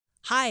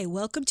Hi,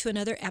 welcome to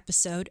another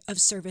episode of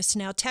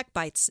ServiceNow Tech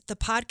Bites, the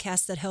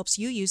podcast that helps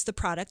you use the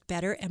product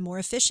better and more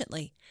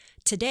efficiently.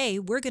 Today,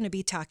 we're going to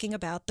be talking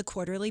about the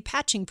Quarterly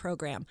Patching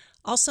Program,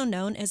 also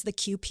known as the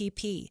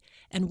QPP,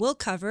 and we'll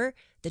cover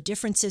the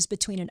differences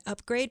between an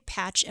upgrade,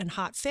 patch, and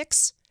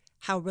hotfix,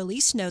 how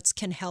release notes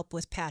can help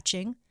with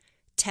patching,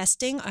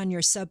 testing on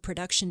your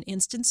sub-production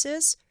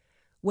instances,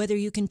 whether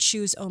you can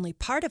choose only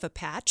part of a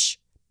patch,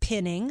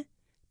 pinning,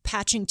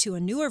 patching to a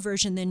newer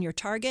version than your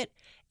target,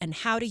 and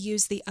how to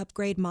use the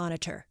upgrade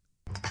monitor.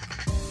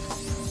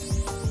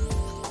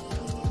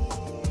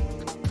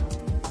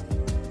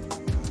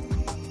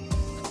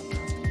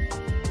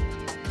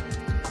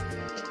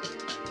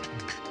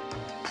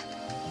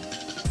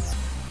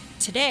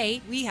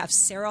 Today, we have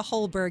Sarah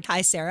Holberg.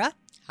 Hi, Sarah.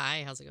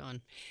 Hi, how's it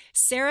going?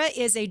 Sarah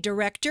is a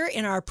director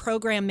in our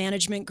program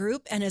management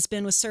group and has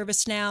been with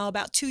ServiceNow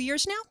about 2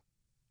 years now.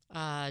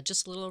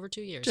 Just a little over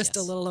 2 years. Just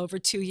a little over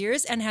 2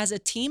 years, and has a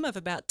team of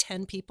about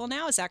 10 people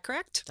now. Is that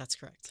correct? That's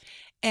correct.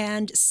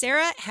 And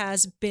Sarah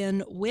has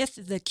been with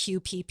the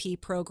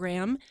QPP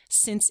program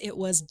since it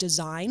was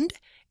designed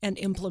and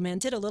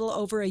implemented a little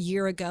over a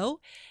year ago.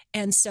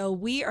 And so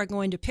we are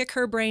going to pick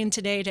her brain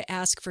today to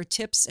ask for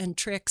tips and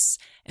tricks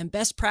and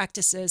best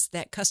practices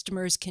that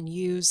customers can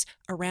use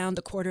around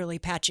the quarterly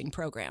patching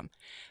program.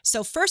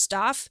 So first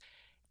off,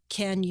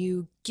 can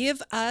you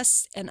give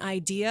us an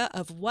idea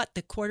of what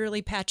the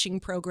quarterly patching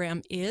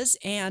program is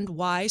and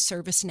why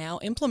ServiceNow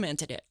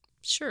implemented it?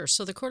 Sure.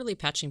 So the quarterly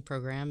patching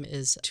program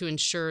is to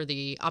ensure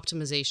the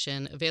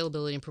optimization,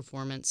 availability, and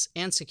performance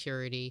and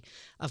security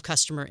of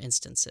customer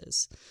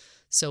instances.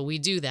 So we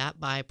do that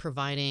by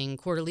providing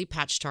quarterly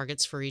patch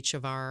targets for each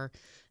of our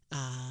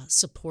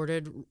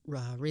supported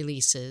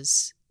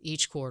releases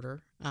each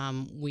quarter.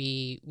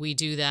 We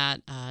do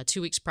that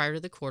 2 weeks prior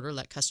to the quarter,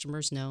 let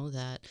customers know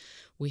that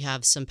we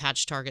have some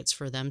patch targets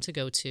for them to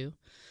go to.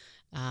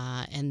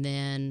 And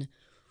then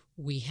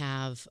we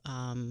have,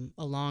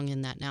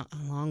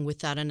 along with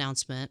that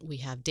announcement, we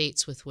have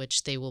dates with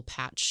which they will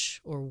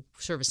patch, or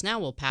ServiceNow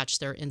will patch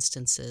their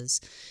instances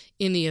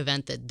in the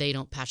event that they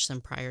don't patch them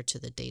prior to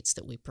the dates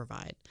that we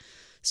provide.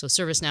 So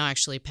ServiceNow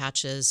actually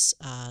patches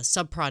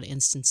sub-prod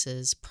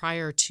instances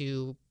prior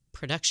to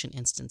production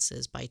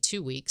instances by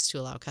 2 weeks to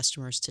allow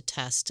customers to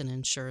test and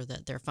ensure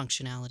that their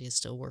functionality is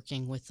still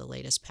working with the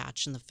latest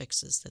patch and the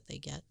fixes that they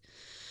get.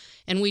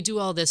 And we do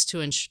all this to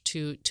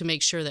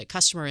make sure that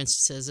customer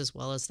instances, as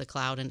well as the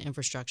cloud and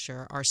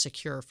infrastructure, are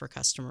secure for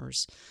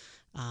customers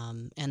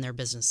and their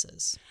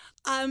businesses.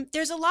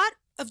 There's a lot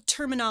of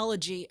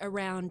terminology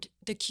around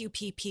the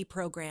QPP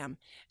program.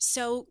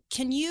 So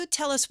can you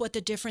tell us what the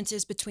difference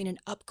is between an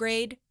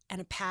upgrade and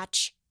a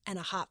patch and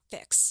a hot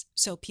fix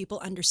so people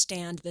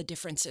understand the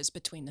differences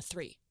between the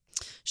three?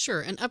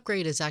 Sure. An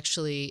upgrade is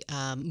actually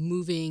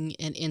moving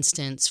an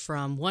instance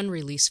from one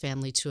release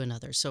family to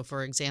another. So,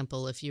 for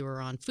example, if you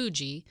are on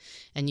Fuji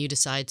and you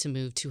decide to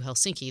move to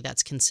Helsinki,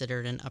 that's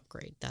considered an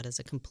upgrade. That is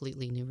a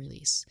completely new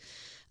release.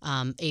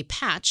 A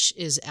patch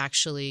is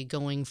actually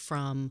going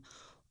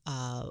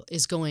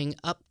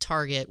up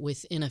target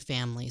within a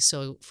family.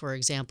 So, for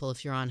example,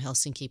 if you're on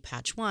Helsinki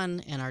Patch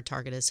 1 and our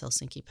target is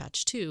Helsinki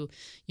Patch 2,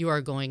 you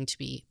are going to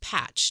be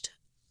patched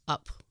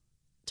up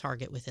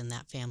target within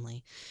that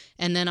family.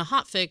 And then a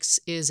hotfix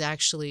is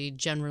actually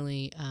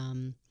generally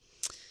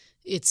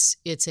it's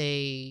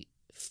a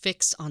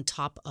fix on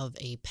top of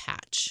a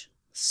patch.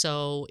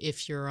 So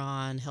if you're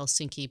on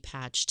Helsinki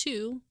Patch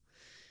 2,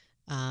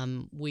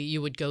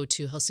 you would go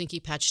to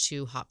Helsinki Patch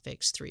 2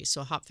 hotfix 3.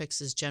 So a hotfix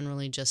is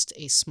generally just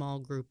a small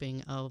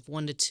grouping of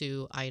 1 to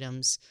 2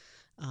 items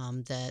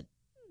 1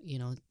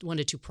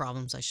 to 2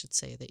 problems, I should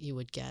say, that you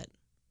would get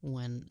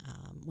when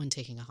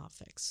taking a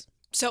hotfix.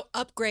 So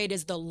upgrade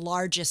is the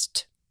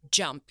largest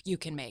jump you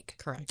can make.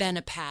 Correct. Then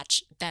a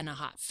patch, then a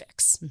hot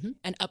fix. Mm-hmm.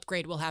 An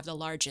upgrade will have the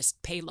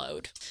largest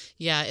payload.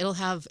 Yeah, it'll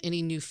have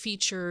any new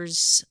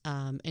features,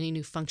 any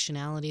new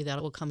functionality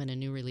that will come in a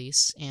new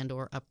release and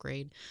or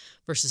upgrade,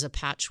 versus a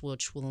patch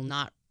which will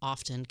not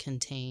often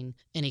contain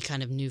any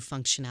kind of new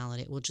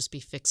functionality. It will just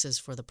be fixes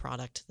for the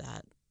product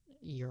that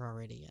you're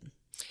already in.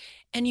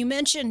 And you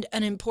mentioned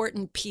an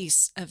important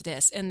piece of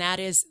this, and that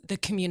is the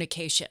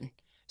communication.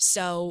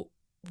 So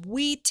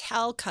we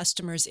tell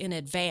customers in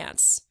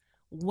advance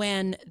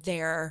when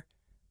their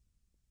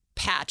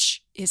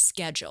patch is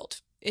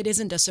scheduled. It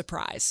isn't a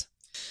surprise.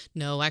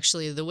 No,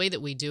 actually, the way that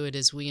we do it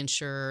is we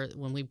ensure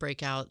when we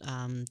break out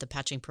the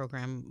patching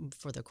program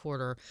for the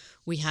quarter,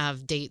 we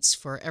have dates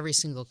for every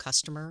single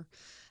customer,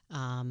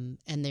 and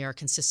they are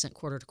consistent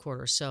quarter to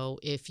quarter. So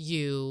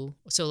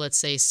let's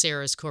say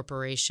Sarah's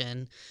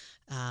corporation,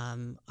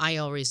 I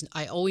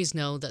always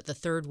know that the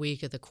third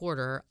week of the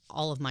quarter,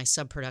 all of my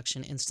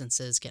sub-production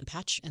instances get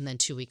patched, and then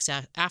 2 weeks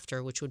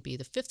after, which would be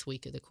the fifth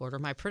week of the quarter,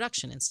 my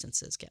production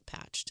instances get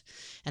patched.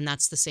 And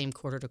that's the same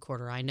quarter to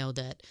quarter. I know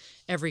that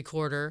every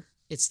quarter,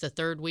 it's the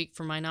third week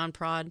for my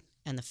non-prod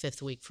and the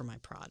fifth week for my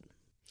prod.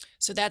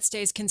 So that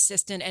stays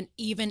consistent, and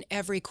even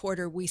every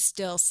quarter, we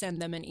still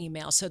send them an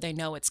email so they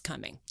know it's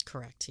coming.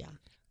 Correct, yeah.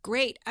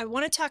 Great. I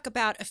want to talk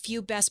about a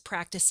few best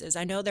practices.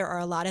 I know there are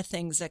a lot of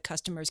things that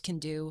customers can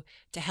do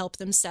to help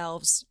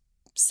themselves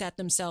set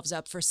themselves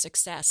up for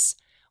success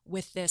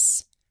with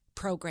this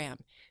program.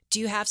 Do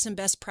you have some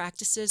best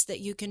practices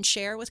that you can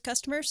share with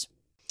customers?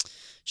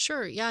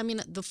 Sure. Yeah. I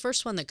mean, the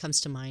first one that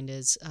comes to mind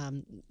is,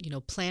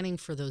 planning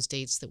for those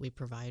dates that we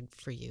provide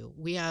for you.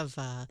 We have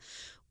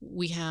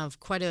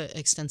quite an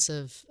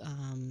extensive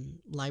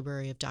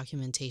library of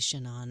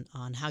documentation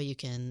on how you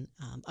can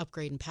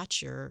upgrade and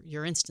patch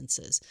your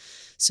instances.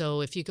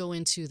 So if you go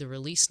into the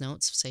release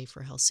notes, say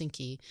for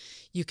Helsinki,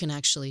 you can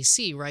actually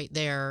see right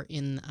there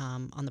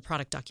on the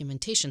product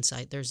documentation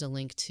site, there's a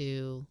link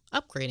to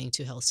upgrading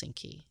to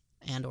Helsinki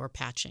and/or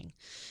patching.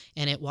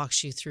 And it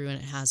walks you through,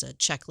 and it has a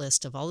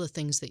checklist of all the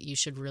things that you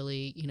should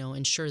really,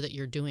 ensure that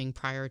you're doing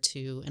prior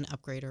to an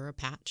upgrade or a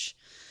patch.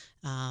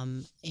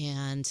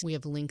 And we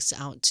have links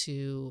out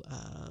to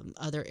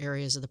other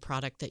areas of the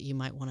product that you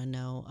might want to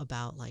know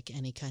about, like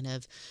any kind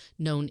of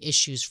known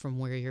issues from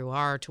where you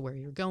are to where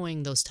you're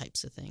going, those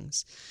types of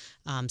things.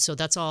 So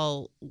that's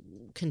all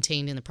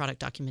contained in the product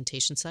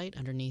documentation site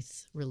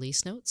underneath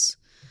release notes.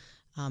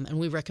 And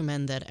we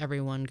recommend that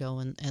everyone go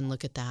and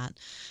look at that.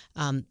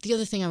 The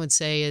other thing I would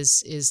say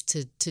is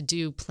to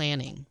do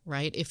planning,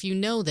 right? If you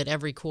know that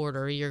every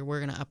quarter we're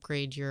going to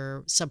upgrade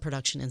your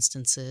sub-production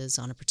instances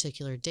on a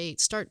particular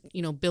date, start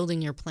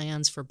building your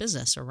plans for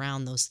business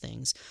around those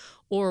things,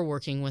 or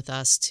working with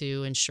us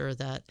to ensure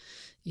that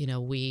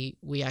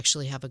we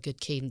actually have a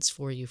good cadence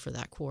for you for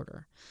that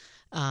quarter.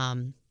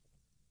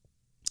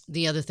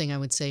 The other thing I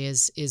would say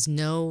is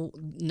know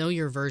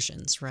your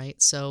versions,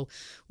 right? So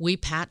we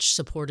patch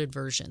supported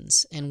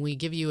versions, and we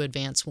give you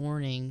advance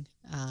warning,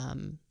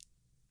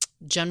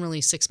 generally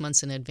 6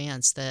 months in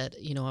advance, that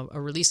a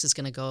release is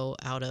going to go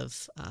out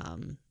of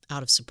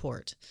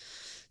support.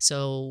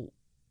 So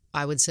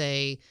I would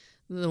say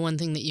the one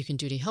thing that you can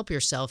do to help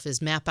yourself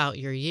is map out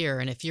your year,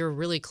 and if you're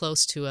really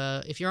close to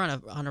if you're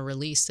on a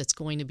release that's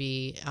going to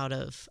be out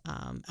of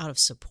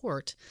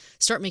support,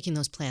 start making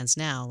those plans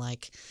now.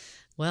 Like,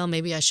 well,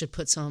 maybe I should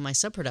put some of my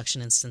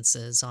sub-production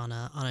instances on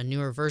a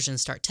newer version,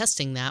 start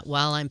testing that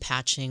while I'm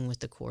patching with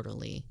the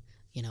quarterly,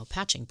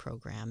 patching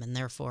program. And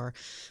therefore,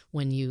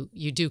 when you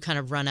do kind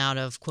of run out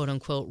of quote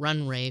unquote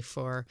runway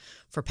for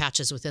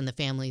patches within the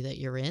family that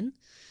you're in,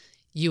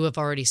 you have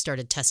already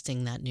started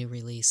testing that new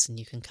release, and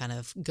you can kind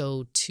of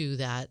go to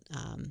that,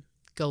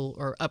 go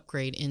or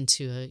upgrade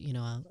into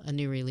a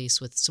new release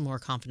with some more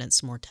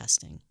confidence, some more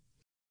testing.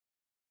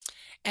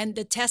 And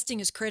the testing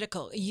is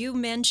critical. You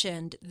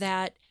mentioned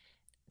that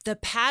the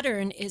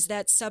pattern is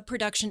that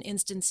sub-production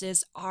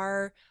instances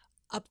are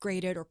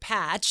upgraded or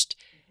patched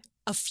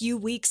a few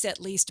weeks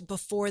at least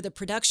before the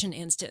production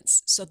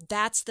instance. So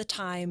that's the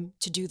time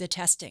to do the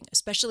testing,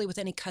 especially with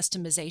any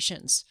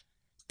customizations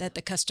that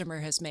the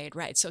customer has made,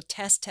 right? So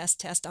test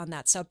on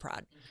that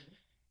sub-prod.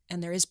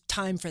 And there is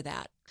time for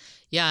that.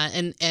 Yeah,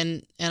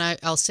 and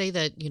I'll say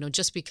that,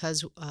 just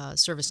because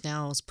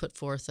ServiceNow has put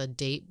forth a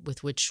date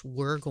with which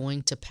we're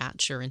going to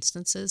patch your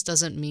instances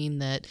doesn't mean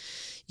that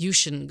you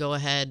shouldn't go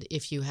ahead,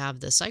 if you have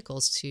the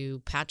cycles, to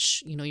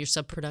patch, your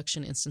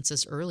sub-production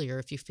instances earlier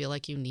if you feel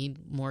like you need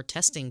more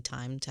testing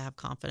time to have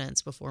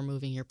confidence before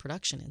moving your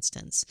production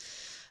instance.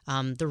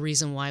 The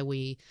reason why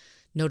we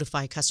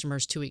notify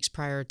customers 2 weeks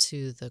prior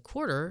to the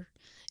quarter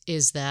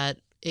is that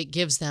it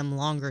gives them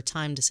longer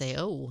time to say,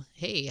 oh,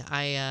 hey,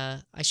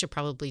 I should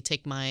probably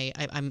take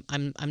I'm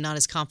not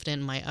as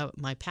confident in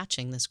my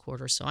patching this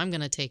quarter, so I'm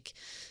going to take,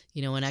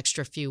 an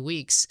extra few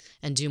weeks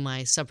and do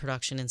my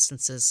sub-production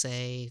instances,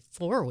 say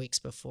 4 weeks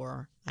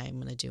before I'm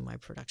going to do my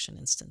production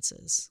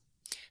instances.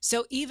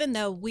 So even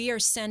though we are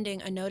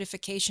sending a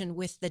notification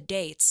with the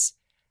dates,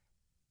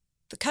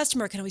 the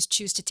customer can always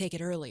choose to take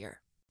it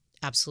earlier.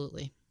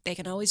 Absolutely. They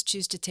can always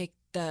choose to take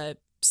the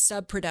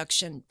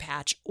sub-production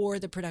patch or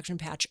the production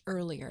patch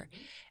earlier.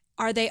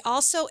 Are they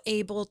also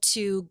able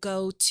to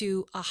go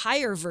to a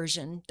higher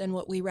version than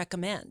what we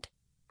recommend?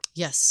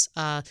 Yes.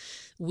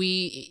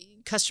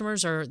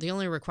 Customers are the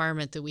only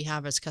requirement that we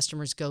have as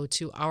customers go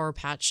to our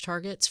patch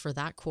targets for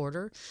that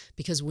quarter,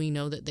 because we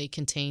know that they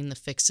contain the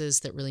fixes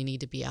that really need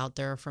to be out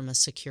there from a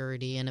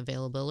security and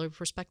availability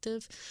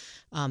perspective.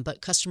 But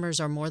customers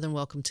are more than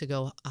welcome to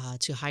go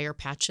to higher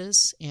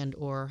patches and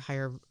or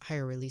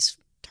higher release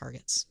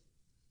targets.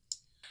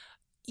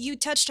 You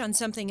touched on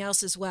something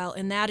else as well,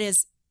 and that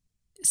is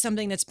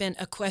something that's been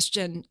a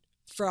question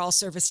for all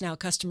ServiceNow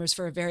customers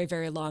for a very,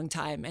 very long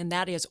time, and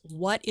that is,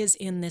 what is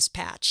in this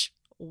patch?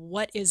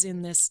 What is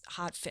in this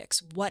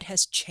hotfix? What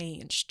has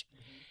changed?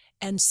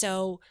 And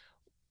so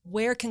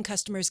where can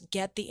customers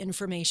get the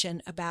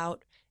information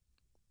about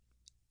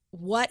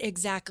what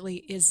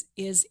exactly is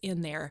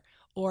in there,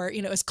 or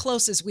as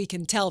close as we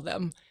can tell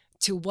them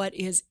to what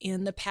is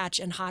in the patch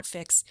and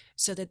hotfix,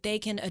 so that they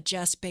can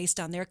adjust based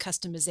on their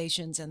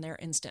customizations and their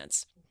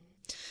instance?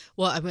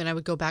 Well, I mean, I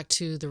would go back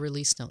to the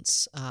release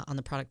notes on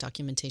the product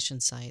documentation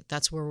site.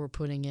 That's where we're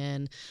putting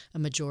in a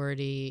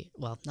majority,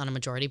 well, not a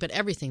majority, but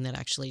everything that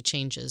actually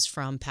changes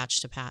from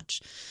patch to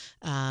patch.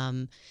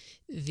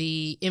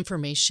 The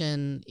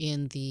information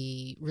in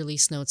the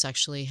release notes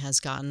actually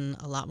has gotten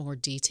a lot more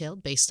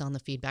detailed based on the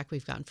feedback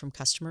we've gotten from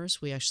customers.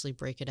 We actually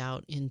break it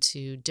out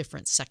into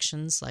different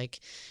sections like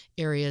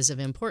areas of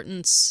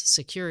importance,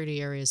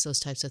 security areas, those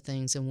types of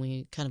things, and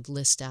we kind of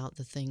list out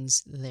the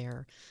things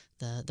there,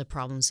 the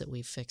problems that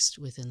we've fixed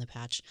within the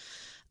patch.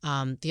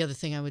 The other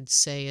thing I would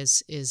say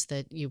is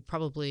that you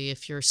probably,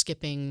 if you're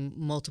skipping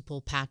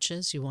multiple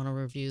patches, you want to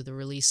review the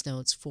release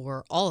notes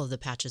for all of the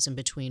patches in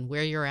between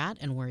where you're at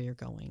and where you're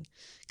going,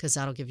 because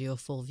that'll give you a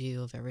full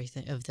view of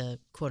everything, of the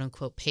quote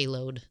unquote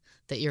payload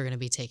that you're going to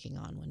be taking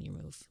on when you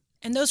move.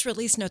 And those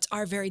release notes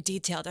are very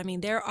detailed. I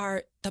mean, there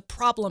are the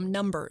problem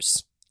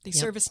numbers. The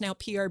ServiceNow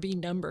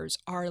PRB numbers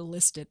are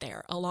listed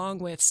there, along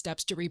with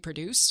steps to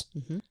reproduce,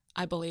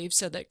 I believe,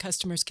 so that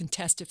customers can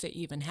test if they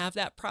even have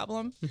that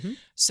problem.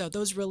 So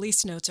those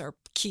release notes are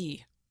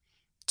key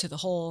to the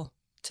whole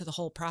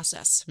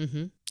process.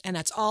 And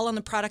that's all on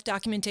the product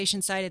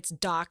documentation site. It's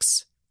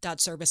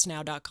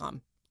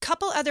docs.servicenow.com.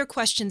 Couple other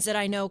questions that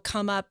I know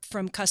come up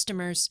from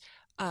customers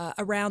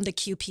around the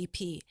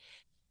QPP.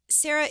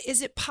 Sarah,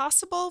 is it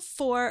possible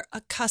for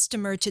a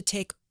customer to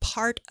take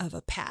part of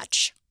a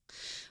patch?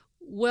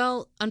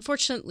 Well,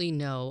 unfortunately,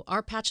 no.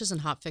 Our patches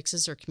and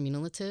hotfixes are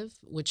cumulative,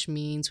 which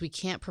means we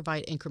can't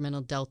provide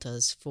incremental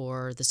deltas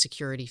for the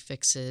security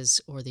fixes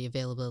or the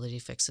availability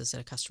fixes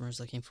that a customer is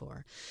looking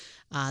for.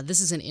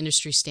 This is an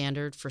industry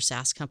standard for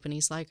SaaS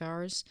companies like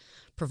ours.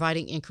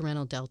 Providing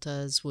incremental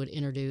deltas would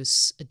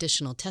introduce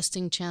additional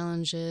testing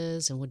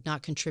challenges and would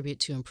not contribute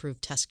to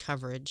improved test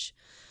coverage.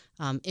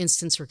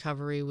 Instance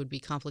recovery would be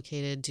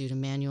complicated due to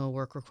manual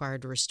work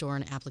required to restore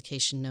an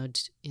application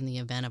node in the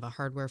event of a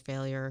hardware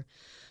failure.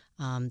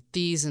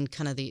 These and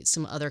kind of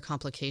some other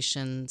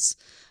complications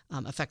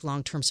affect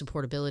long-term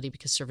supportability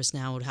because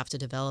ServiceNow would have to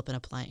develop and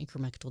apply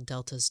incremental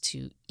deltas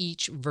to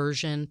each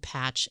version,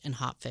 patch, and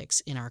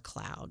hotfix in our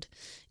cloud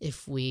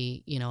if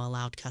we,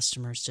 allowed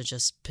customers to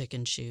just pick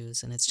and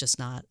choose, and it's just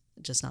not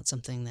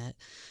something that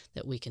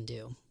we can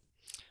do.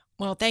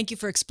 Well, thank you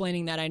for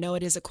explaining that. I know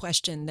it is a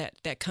question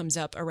that comes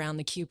up around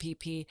the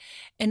QPP.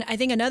 And I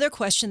think another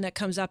question that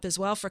comes up as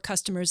well for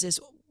customers is,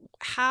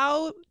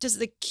 how does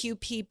the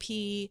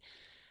QPP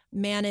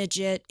manage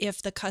it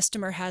if the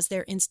customer has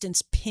their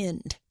instance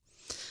pinned?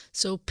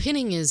 So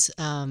pinning is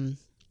a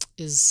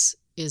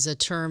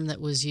term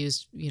that was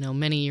used,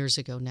 many years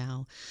ago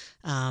now,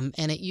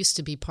 and it used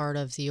to be part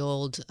of the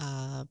old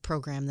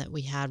program that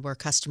we had where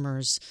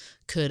customers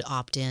could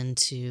opt in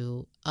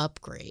to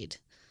upgrade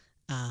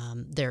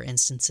their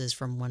instances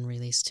from one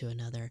release to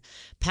another.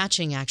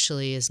 Patching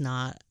actually is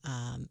not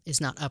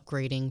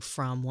upgrading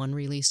from one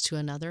release to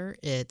another.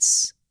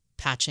 It's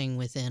patching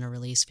within a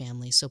release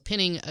family. So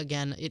pinning,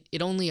 again,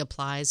 it only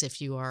applies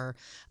if you are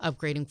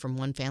upgrading from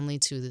one family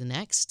to the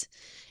next,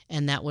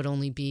 and that would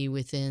only be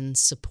within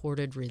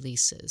supported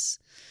releases.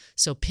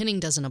 So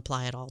pinning doesn't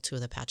apply at all to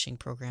the patching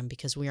program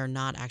because we are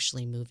not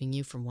actually moving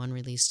you from one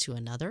release to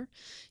another.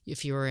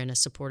 If you're in a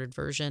supported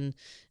version,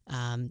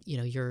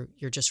 you're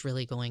just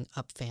really going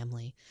up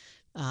family.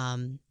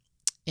 And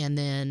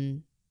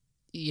then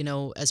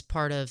as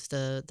part of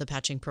the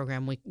patching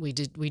program, we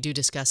do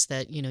discuss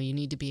that, you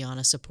need to be on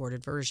a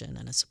supported version,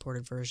 and a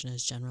supported version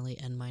is generally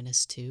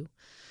N-2.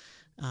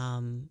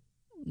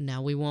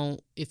 Now we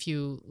won't, if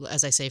you're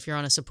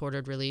on a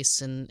supported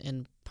release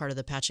and part of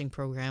the patching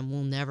program,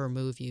 we'll never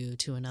move you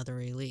to another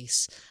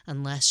release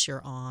unless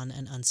you're on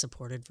an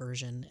unsupported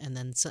version. And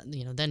then,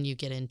 then you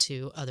get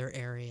into other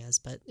areas,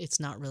 but it's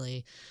not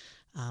really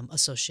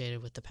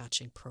associated with the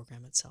patching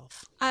program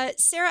itself.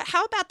 Sarah,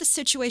 how about the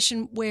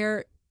situation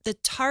where the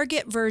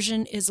target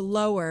version is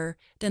lower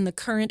than the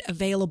current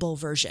available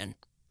version?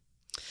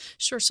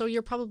 Sure. So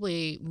you're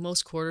probably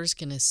most quarters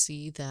going to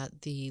see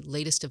that the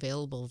latest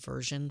available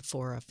version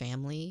for a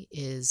family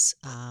is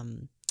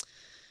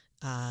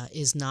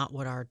not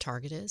what our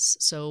target is.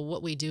 So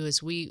what we do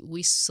is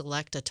we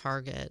select a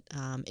target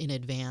in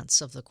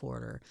advance of the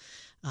quarter,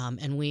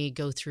 and we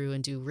go through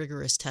and do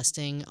rigorous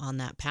testing on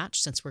that patch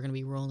since we're going to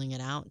be rolling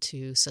it out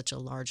to such a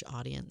large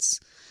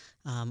audience.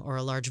 Or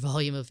a large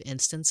volume of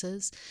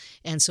instances.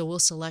 And so we'll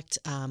select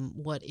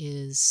what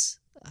is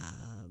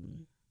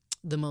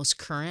the most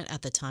current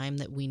at the time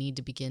that we need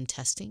to begin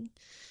testing.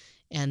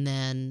 And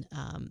then,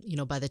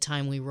 by the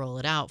time we roll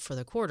it out for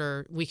the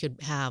quarter, we could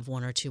have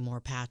one or two more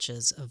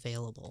patches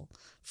available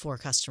for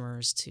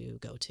customers to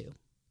go to.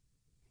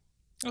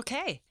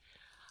 Okay.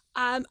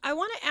 I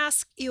want to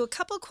ask you a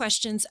couple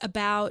questions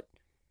about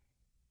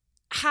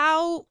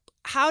how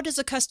does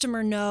a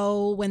customer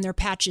know when their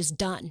patch is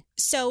done?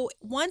 So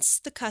once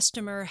the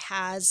customer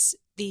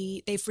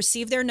they've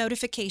received their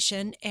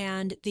notification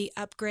and the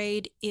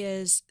upgrade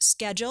is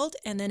scheduled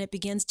and then it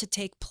begins to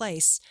take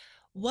place,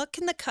 what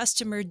can the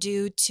customer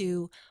do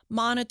to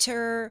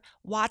monitor,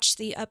 watch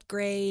the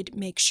upgrade,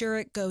 make sure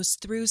it goes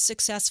through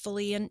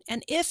successfully, and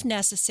if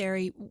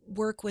necessary,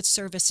 work with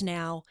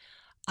ServiceNow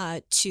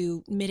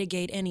to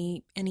mitigate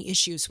any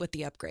issues with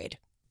the upgrade?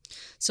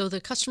 So the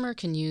customer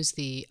can use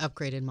the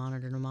upgraded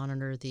monitor to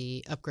monitor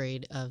the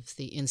upgrade of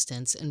the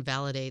instance and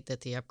validate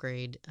that the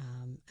upgrade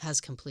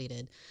has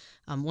completed.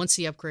 Once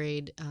the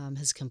upgrade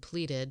has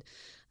completed,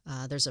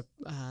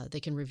 they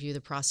can review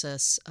the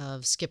process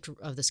of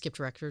the skipped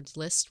records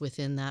list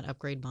within that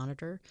upgrade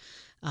monitor,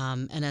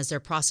 and as they're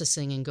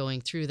processing and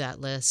going through that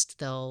list,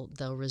 they'll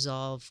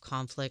resolve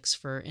conflicts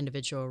for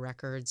individual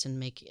records and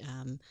make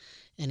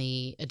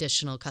any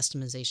additional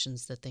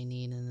customizations that they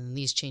need, and then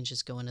these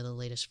changes go into the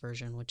latest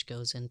version, which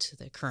goes into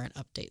the current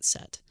update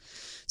set.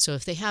 So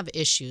if they have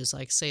issues,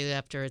 like say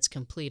after it's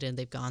completed,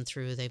 they've gone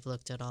through, they've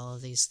looked at all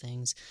of these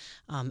things,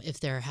 if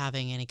they're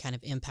having any kind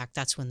of impact,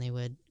 that's when they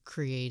would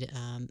create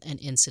an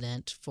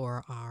incident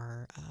for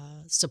our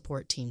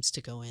support teams to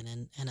go in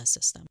and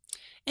assist them.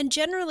 And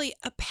generally,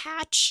 a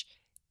patch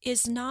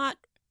is not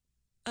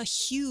a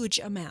huge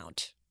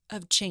amount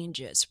of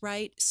changes,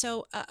 right?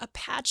 So a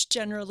patch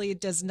generally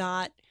does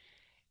not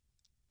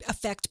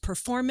affect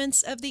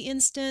performance of the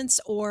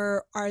instance,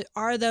 or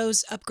are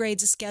those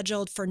upgrades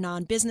scheduled for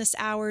non-business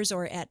hours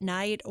or at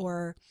night,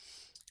 or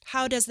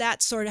how does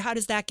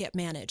that get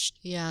managed?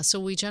 Yeah, so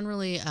we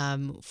generally,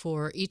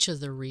 for each of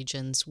the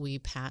regions, we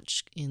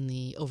patch in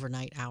the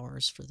overnight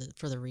hours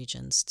for the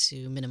regions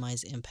to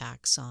minimize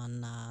impacts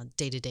on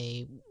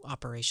day-to-day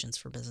operations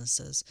for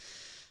businesses.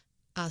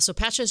 So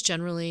patches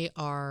generally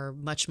are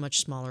much, much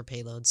smaller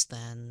payloads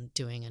than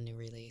doing a new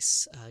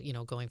release,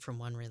 going from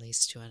one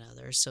release to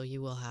another. So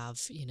you will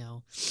have,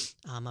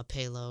 a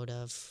payload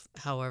of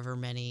however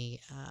many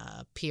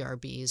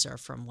PRBs are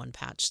from one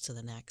patch to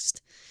the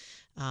next.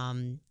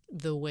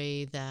 The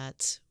way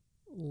that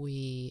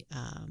we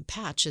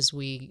patch is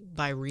we,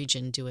 by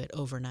region, do it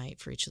overnight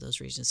for each of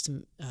those regions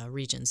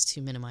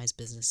to minimize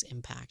business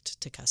impact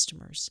to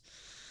customers.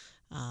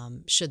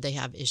 Should they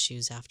have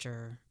issues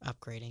after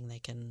upgrading,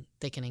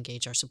 they can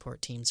engage our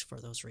support teams for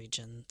those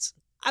regions.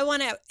 I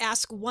want to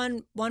ask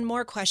one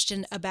more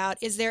question about,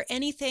 is there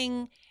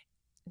anything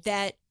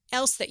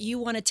else that you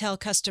want to tell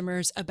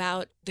customers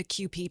about the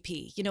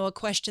QPP? A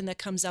question that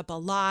comes up a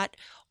lot,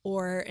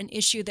 or an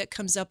issue that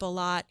comes up a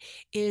lot.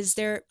 Is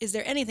there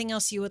anything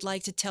else you would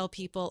like to tell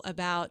people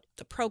about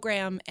the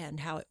program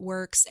and how it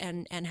works,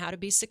 and how to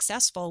be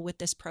successful with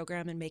this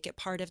program and make it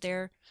part of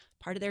their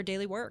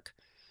daily work?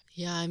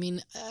 Yeah,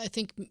 I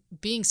think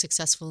being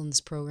successful in this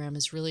program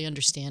is really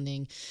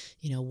understanding,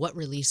 what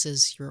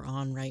releases you're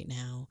on right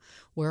now,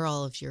 where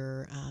all of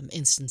your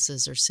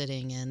instances are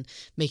sitting, and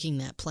making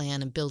that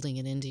plan and building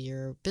it into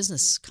your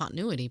business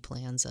continuity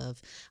plans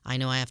of, I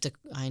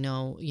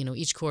know,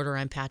 each quarter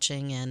I'm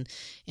patching, and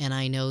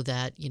I know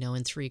that,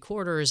 in 3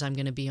 quarters I'm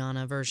going to be on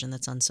a version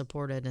that's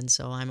unsupported. And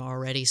so I'm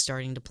already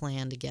starting to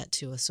plan to get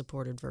to a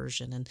supported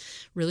version, and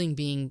really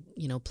being,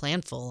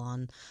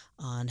 planful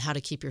on how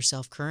to keep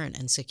yourself current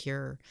and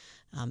secure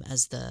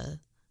as the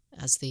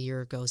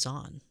year goes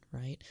on,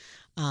 right?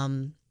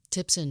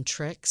 Tips and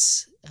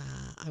tricks,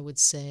 I would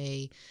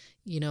say,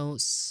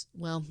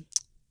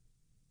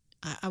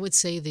 I would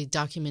say the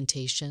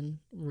documentation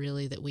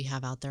really that we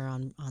have out there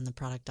on the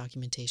product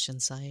documentation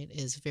site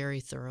is very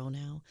thorough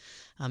now.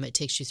 It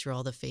takes you through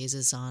all the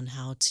phases on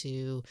how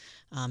to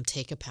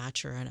take a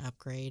patch or an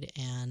upgrade,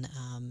 and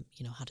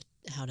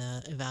how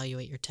to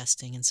evaluate your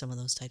testing and some of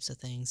those types of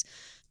things.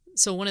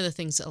 So one of the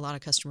things a lot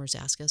of customers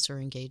ask us or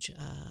engage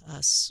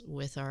us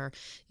with are,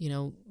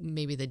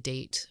 maybe the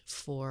date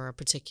for a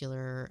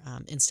particular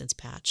instance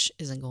patch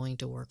isn't going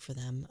to work for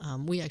them.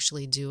 We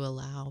actually do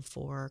allow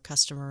for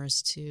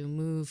customers to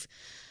move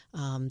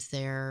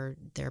their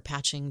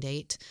patching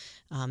date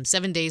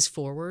 7 days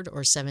forward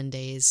or 7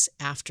 days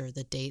after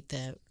the date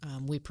that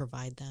we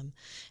provide them.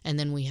 And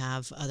then we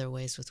have other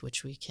ways with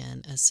which we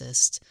can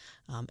assist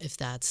if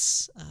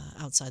that's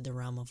outside the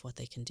realm of what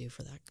they can do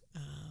for that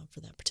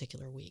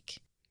particular week.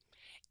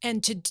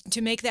 And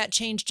to make that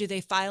change, do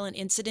they file an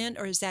incident,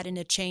 or is that in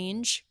a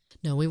change?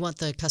 No, we want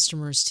the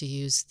customers to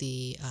use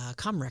the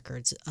COM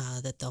records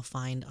that they'll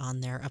find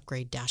on their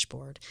upgrade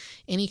dashboard.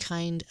 Any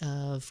kind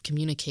of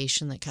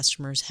communication that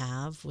customers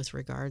have with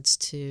regards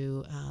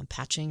to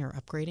patching or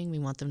upgrading, we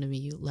want them to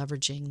be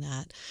leveraging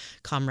that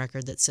COM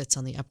record that sits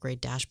on the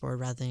upgrade dashboard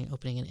rather than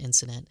opening an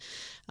incident.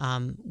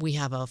 We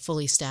have a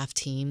fully staffed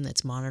team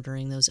that's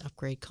monitoring those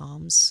upgrade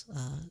comms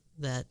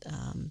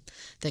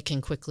that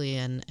can quickly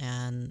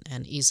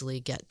and easily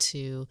get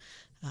to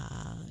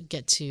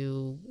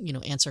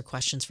answer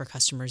questions for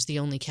customers. The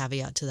only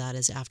caveat to that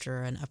is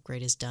after an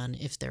upgrade is done,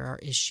 if there are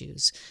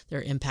issues that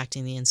are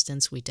impacting the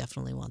instance, we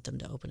definitely want them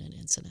to open an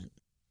incident.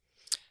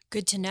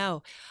 Good to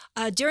know.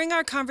 During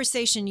our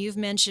conversation, you've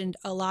mentioned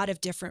a lot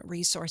of different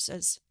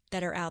resources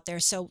that are out there.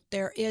 So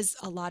there is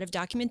a lot of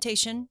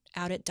documentation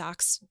out at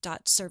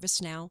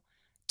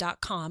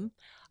docs.servicenow.com.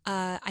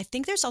 I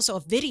think there's also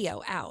a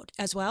video out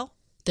as well.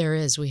 There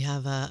is. We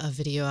have a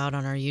video out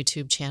on our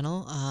YouTube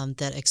channel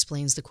that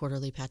explains the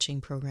quarterly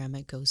patching program.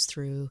 It goes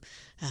through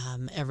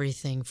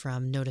everything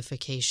from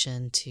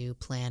notification to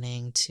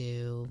planning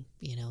to,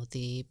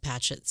 the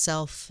patch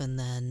itself, and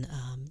then,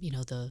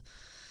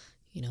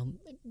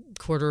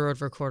 quarter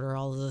over quarter,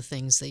 all of the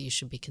things that you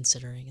should be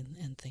considering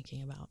and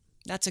thinking about.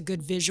 That's a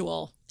good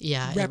visual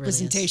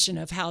representation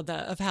of how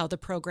the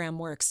program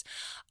works.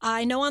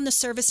 I know on the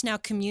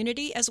ServiceNow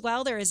community as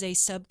well, there is a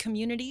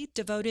sub-community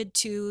devoted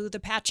to the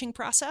patching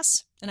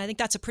process, and I think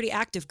that's a pretty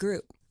active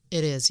group.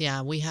 It is,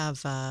 yeah. We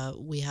have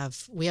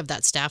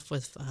that staff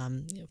with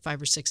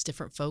 5 or 6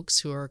 different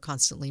folks who are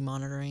constantly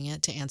monitoring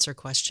it to answer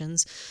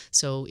questions.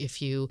 So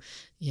if you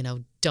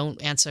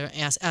don't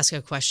ask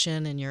a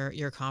question in your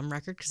comm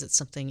record because it's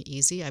something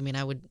easy, I mean,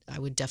 I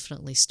would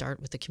definitely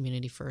start with the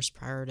community first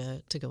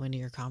prior to go into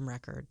your comm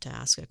record to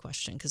ask a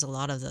question, because a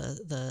lot of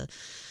the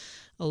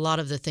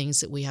things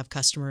that we have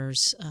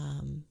customers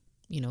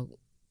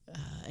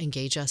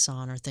engage us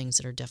on are things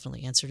that are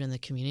definitely answered in the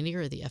community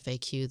or the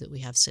FAQ that we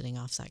have sitting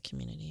off that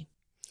community.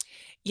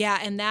 Yeah,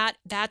 and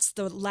that's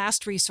the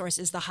last resource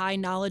is the High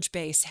Knowledge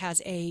Base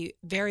has a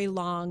very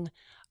long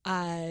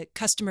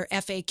customer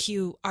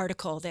FAQ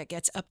article that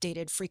gets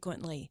updated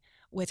frequently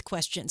with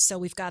questions. So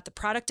we've got the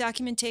product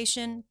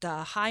documentation, the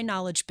High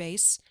Knowledge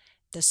Base,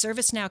 the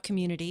ServiceNow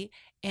community,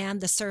 and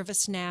the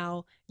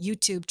ServiceNow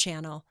YouTube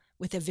channel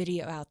with a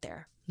video out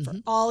there for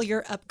all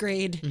your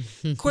upgrade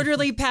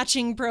quarterly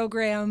patching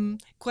program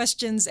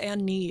questions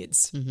and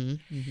needs.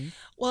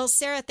 Well,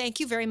 Sarah, thank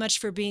you very much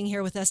for being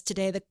here with us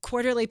today. The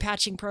quarterly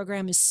patching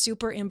program is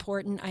super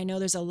important. I know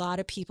there's a lot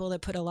of people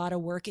that put a lot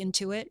of work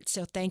into it.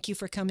 So thank you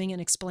for coming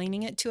and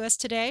explaining it to us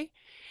today.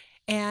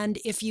 And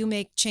if you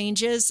make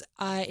changes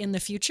in the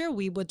future,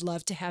 we would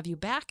love to have you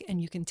back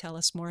and you can tell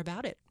us more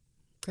about it.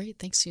 Great.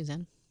 Thanks,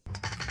 Suzanne.